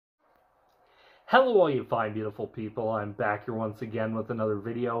Hello all you fine beautiful people, I'm back here once again with another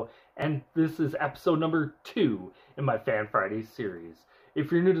video, and this is episode number 2 in my Fan Friday series.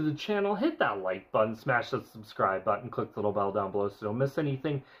 If you're new to the channel, hit that like button, smash that subscribe button, click the little bell down below so you don't miss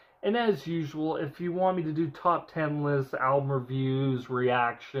anything. And as usual, if you want me to do top 10 lists, album reviews,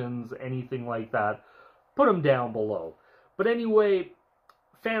 reactions, anything like that, put them down below. But anyway,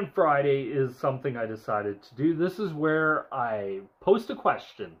 Fan Friday is something I decided to do. This is where I post a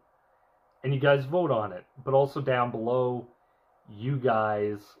question and you guys vote on it, but also down below, you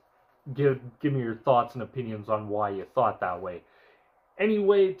guys give me your thoughts and opinions on why you thought that way.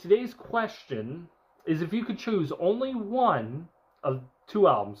 Anyway, today's question is if you could choose only one of 2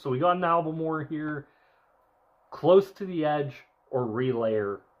 albums. So we got an album more here, Close to the Edge or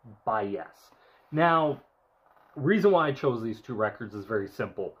Relayer by Yes. Now, reason why I chose these 2 records is very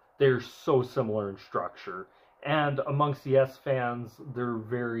simple. They're so similar in structure, and amongst Yes fans, they're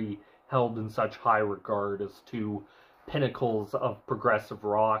very held in such high regard as 2 pinnacles of progressive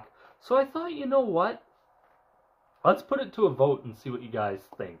rock. So I thought, you know what? Let's put it to a vote and see what you guys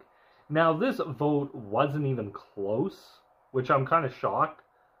think. Now, this vote wasn't even close, which I'm kind of shocked.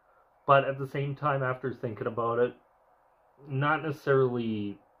 But at the same time, after thinking about it, not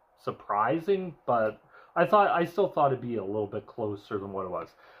necessarily surprising, but I still thought it'd be a little bit closer than what it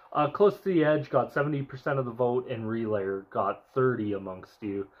was. Close to the Edge got 70% of the vote, and Relayer got 30% amongst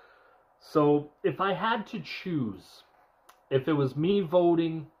you. So, if I had to choose, if it was me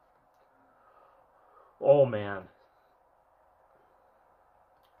voting, oh man,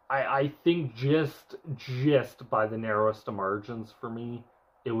 I think just by the narrowest of margins for me,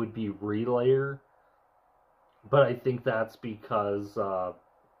 it would be Relayer. But I think that's because,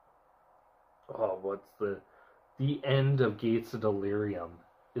 what's the end of Gates of Delirium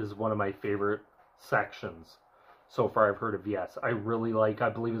is one of my favorite sections. So far I've heard of Yes. I really like, I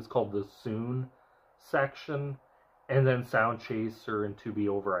believe it's called the Soon section. And then Sound Chaser and To Be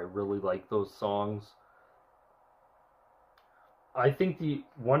Over. I really like those songs. I think the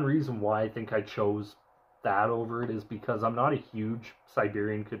one reason why I think I chose that over it is because I'm not a huge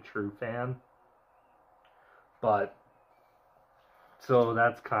Siberian Khatru fan. But, so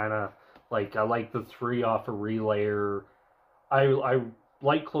that's kind of, like, I like the 3 off of Relayer. I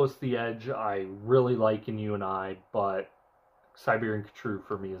like Close to the Edge, I really like In You and I, but Siberian Khatru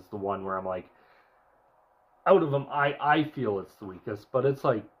for me is the one where I'm like, out of them, I feel it's the weakest, but it's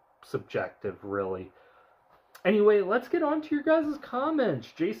like subjective, really. Anyway, let's get on to your guys' comments.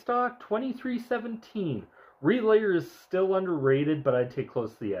 JStock2317. Relayer is still underrated, but I'd take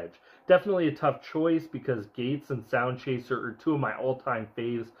Close to the Edge. Definitely a tough choice because Gates and Sound Chaser are 2 of my all-time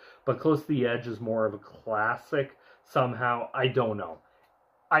faves, but Close to the Edge is more of a classic somehow. I don't know.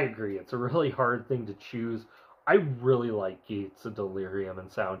 I agree, it's a really hard thing to choose. I really like Gates of Delirium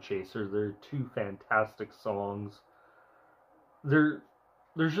and Sound Chaser. They're 2 fantastic songs. There's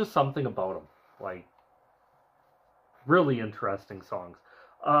just something about them. Like, really interesting songs.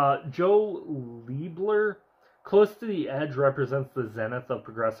 Joe Liebler, Close to the Edge represents the zenith of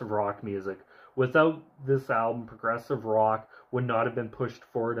progressive rock music. Without this album, progressive rock would not have been pushed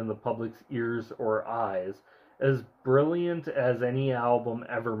forward in the public's ears or eyes. As brilliant as any album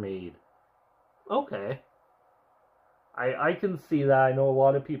ever made. Okay. I can see that. I know a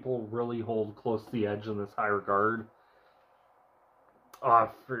lot of people really hold Close to the Edge in this high regard.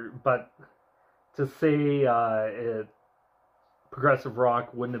 But to say progressive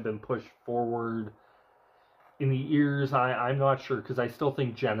rock wouldn't have been pushed forward in the ears, I'm not sure, because I still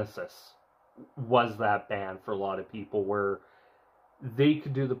think Genesis was that band for a lot of people, where they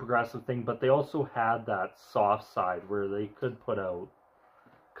could do the progressive thing, but they also had that soft side where they could put out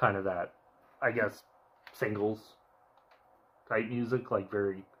kind of that, I guess, singles type music, like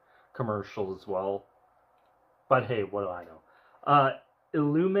very commercial as well. But hey, what do I know?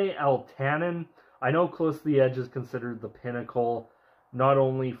 Illume Altanen. I know Close to the Edge is considered the pinnacle, not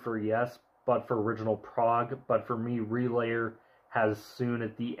only for Yes, but for original prog, but for me, Relayer has Soon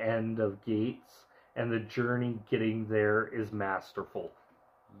at the end of Gates, and the journey getting there is masterful.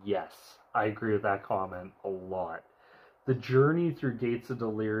 Yes, I agree with that comment a lot. The journey through Gates of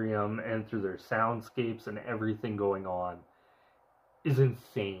Delirium and through their soundscapes and everything going on is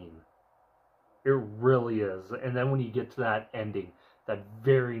insane. It really is. And then when you get to that ending, that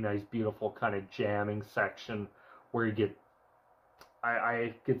very nice, beautiful kind of jamming section where you get,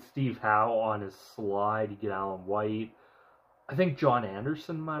 I get Steve Howe on his slide, you get Alan White. I think John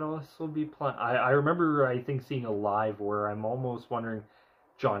Anderson might also be playing. I remember, I think, seeing a live where I'm almost wondering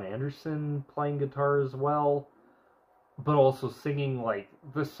John Anderson playing guitar as well, but also singing. Like,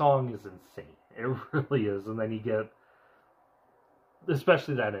 the song is insane. It really is. And then you get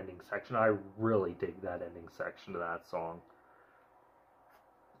especially that ending section. I really dig that ending section to that song.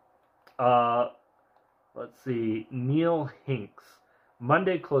 Let's see. Neil Hinks.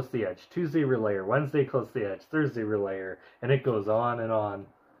 Monday, Close to the Edge. Tuesday, Relayer. Wednesday, Close to the Edge. Thursday, Relayer. And it goes on and on.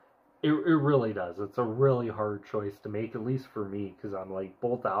 It really does. It's a really hard choice to make, at least for me, because I'm like,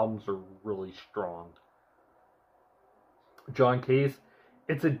 both albums are really strong. John Case,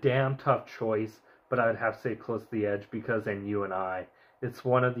 it's a damn tough choice, but I would have to say Close to the Edge because And You and I. It's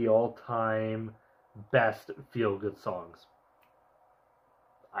one of the all-time best feel-good songs.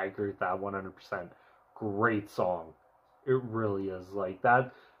 I agree with that 100%. Great song. It really is. Like,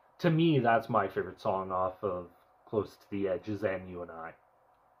 that, to me, that's my favorite song off of Close to the Edge is And You and I.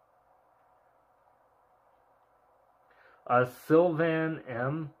 Sylvan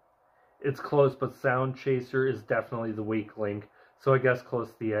M. It's close, but Sound Chaser is definitely the weak link, so I guess Close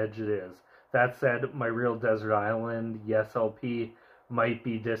to the Edge it is. That said, My Real Desert Island, Yes LP, might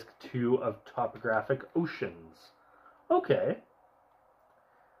be disc 2 of Topographic Oceans. Okay.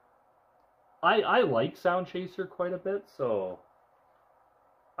 I like Sound Chaser quite a bit, so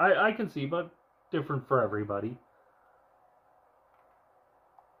I can see, but different for everybody.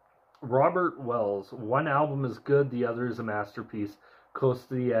 Robert Wells, one album is good, the other is a masterpiece. Close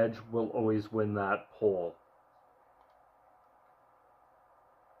to the Edge will always win that poll.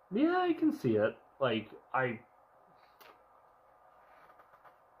 Yeah, I can see it. Like, I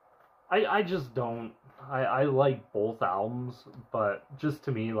just don't. I like both albums, but just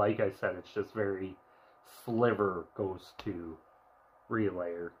to me, like I said, it's just very Sliver goes to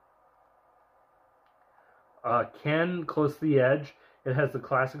Relayer. Ken, Close to the Edge. It has the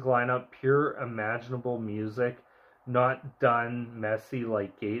classic lineup, pure imaginable music, not done messy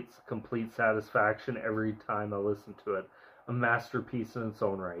like Gates, complete satisfaction every time I listen to it. A masterpiece in its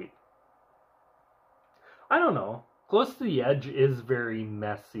own right. I don't know. Close to the Edge is very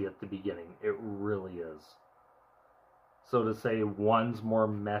messy at the beginning. It really is. So to say one's more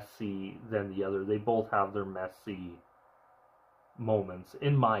messy than the other, they both have their messy moments,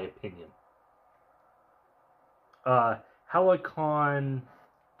 in my opinion. Helicon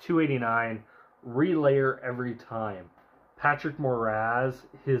 289, Relayer every time. Patrick Moraz,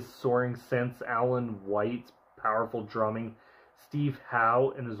 his soaring synths, Alan White's powerful drumming, Steve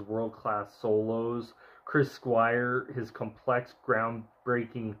Howe and his world-class solos, Chris Squire, his complex,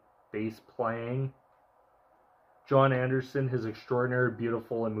 groundbreaking bass playing, John Anderson, his extraordinary,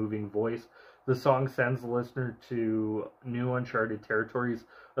 beautiful, and moving voice. The song sends the listener to new uncharted territories,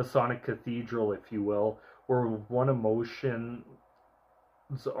 a sonic cathedral, if you will, where one emotions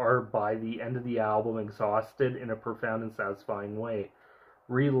are by the end of the album exhausted in a profound and satisfying way.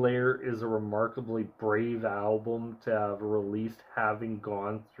 Relayer is a remarkably brave album to have released, having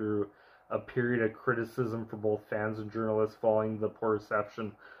gone through a period of criticism for both fans and journalists following the poor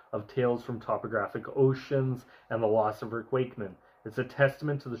reception of Tales from Topographic Oceans and the loss of Rick Wakeman. It's a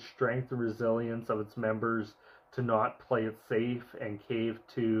testament to the strength and resilience of its members to not play it safe and cave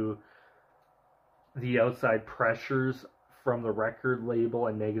to the outside pressures from the record label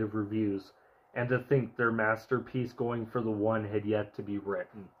and negative reviews, and to think their masterpiece Going for the One had yet to be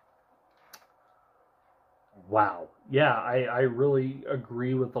written. Wow. Yeah, I really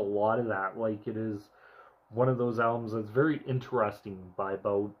agree with a lot of that. Like, it is one of those albums that's very interesting by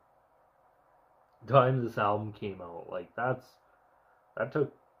about the time this album came out. Like, that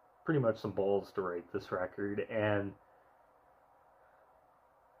took pretty much some balls to write this record, and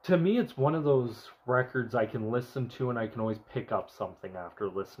to me, it's one of those records I can listen to and I can always pick up something after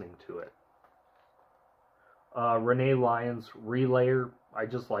listening to it. Renee Lyons, Relayer, I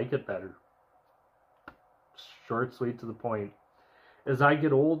just like it better. Short, sweet, to the point. As I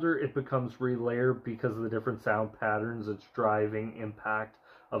get older, it becomes Relayer because of the different sound patterns, its driving impact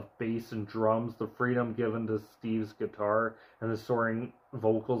of bass and drums, the freedom given to Steve's guitar, and the soaring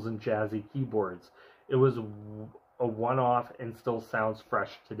vocals and jazzy keyboards. It was a one-off and still sounds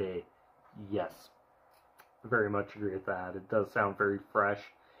fresh today. Yes, very much agree with that. It does sound very fresh.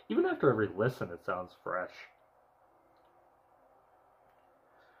 Even after every listen, it sounds fresh.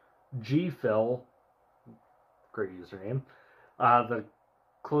 G-Phil, great username. The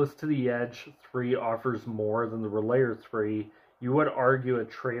Close to the Edge 3 offers more than the Relayer 3. You would argue a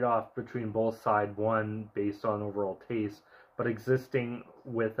trade-off between both side 1 based on overall taste, but existing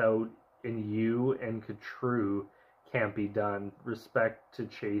without In You and True can't be done. Respect to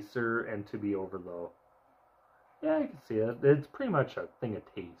Chaser and To Be Over, though. Yeah, I can see it. It's pretty much a thing of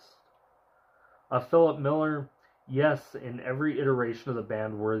taste. Philip Miller, yes, in every iteration of the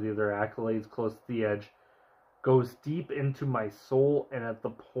band worthy of their accolades, Close to the Edge Goes deep into my soul, and at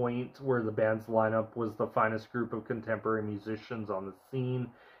the point where the band's lineup was the finest group of contemporary musicians on the scene.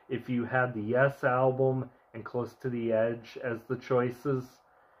 If you had the Yes album and Close to the Edge as the choices,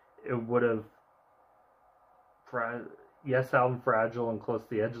 it would have Yes album, Fragile, and Close to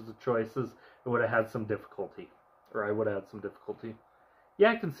the Edge as the choices. It would have had some difficulty, or I would have had some difficulty.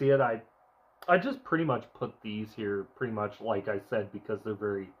 Yeah, I can see it. I just pretty much put these here, pretty much like I said, because they're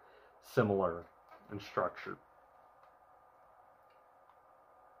very similar in structure.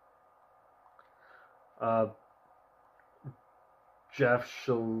 Jeff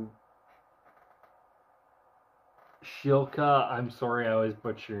Shilka, I'm sorry, I always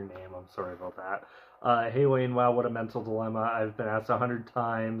butcher your name. I'm sorry about that. Hey Wayne, wow, what a mental dilemma. I've been asked 100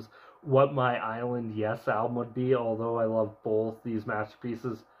 times what my Island Yes album would be, although I love both these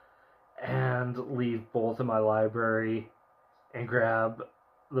masterpieces, and leave both in my library and grab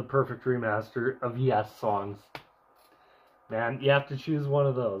the perfect remaster of Yes songs. Man, you have to choose one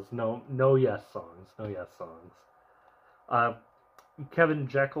of those. No Yes songs. No Yes songs. Kevin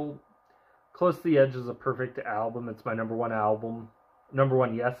Jekyll, Close to the Edge is a perfect album. It's my number one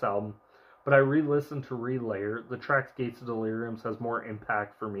Yes album. But I re-listened to Relayer. The track Gates of Deliriums has more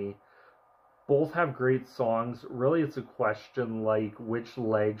impact for me. Both have great songs. Really, it's a question like, which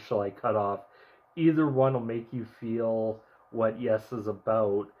leg shall I cut off? Either one will make you feel what Yes is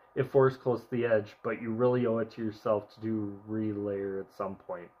about. It forced Close to the Edge, but you really owe it to yourself to do Relayer at some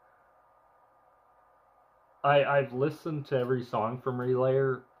point. I've listened to every song from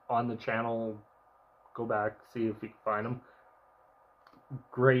Relayer on the channel. Go back, see if you can find them.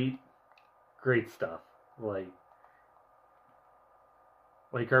 Great stuff. Like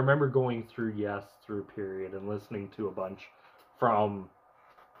I remember going through Yes through a period and listening to a bunch from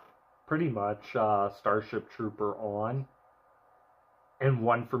pretty much Starship Trooper on, and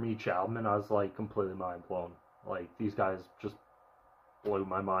one from each album, and I was like completely mind blown. Like, these guys just blew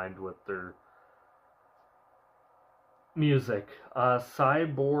my mind with their music.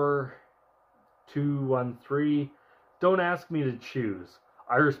 Cyborg 213, don't ask me to choose.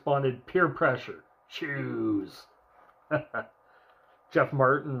 I responded, peer pressure. Choose. Jeff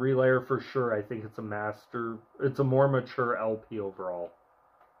Martin, Relayer for sure. I think it's a master. It's a more mature LP overall.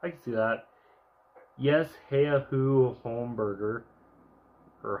 I can see that. Yes, Heyahu Homburger.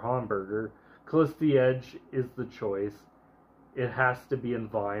 Close to the Edge is the choice. It has to be in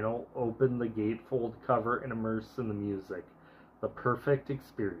vinyl. Open the gatefold cover and immerse in the music. The perfect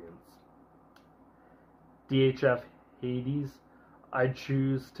experience. DHF Hades. I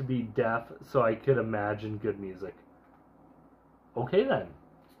choose to be deaf so I could imagine good music. Okay then.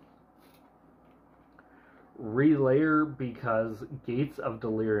 Relayer because Gates of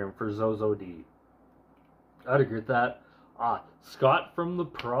Delirium for Zozo D. I'd agree with that. Scott from the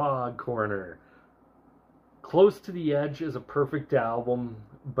Prague Corner. Close to the Edge is a perfect album,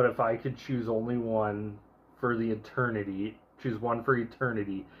 but if I could choose only one for the eternity,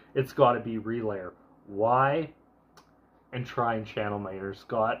 it's got to be Relayer. Why? And try and channel my inner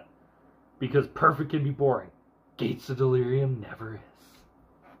Scott. Because perfect can be boring. Gates of Delirium never is.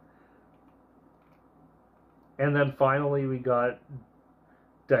 And then finally we got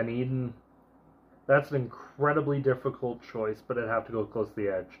Dunedin. That's an incredibly difficult choice, but I'd have to go Close to the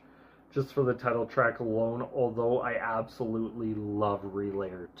Edge. Just for the title track alone, although I absolutely love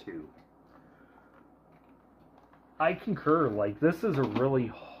Relayer 2. I concur, like, this is a really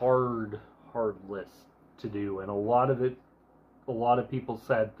hard list to do, and a lot of people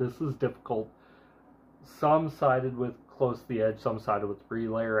said this is difficult. Some sided with Close to the Edge, some sided with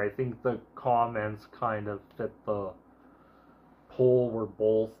Relayer. I think the comments kind of fit the poll were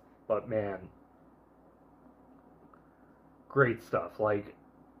both, but man, great stuff. Like,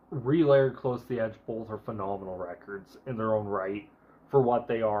 Relayer, Close to the Edge, both are phenomenal records in their own right for what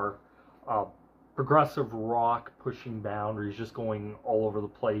they are. Progressive rock, pushing boundaries, just going all over the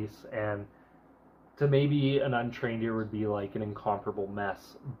place, and to maybe an untrained ear would be like an incomparable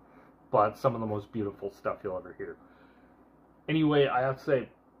mess, but some of the most beautiful stuff you'll ever hear. Anyway, I have to say,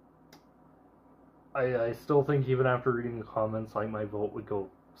 I still think even after reading the comments, like, my vote would go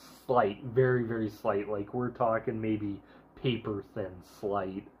slight, very, very slight. Like, we're talking maybe paper thin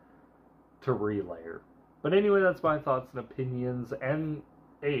slight to Relayer. But anyway, that's my thoughts and opinions, and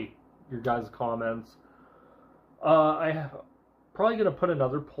hey, your guys' comments. I'm probably going to put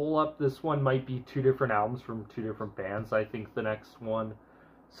another poll up. This one might be 2 different albums from 2 different bands, I think, the next one.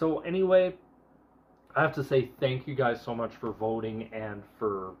 So anyway, I have to say thank you guys so much for voting and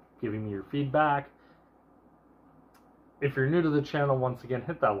for giving me your feedback. If you're new to the channel, once again,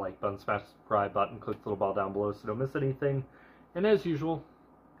 hit that like button, smash the subscribe button, click the little bell down below so you don't miss anything. And as usual,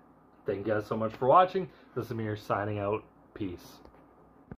 Thank you guys so much for watching. This is Amir signing out. Peace.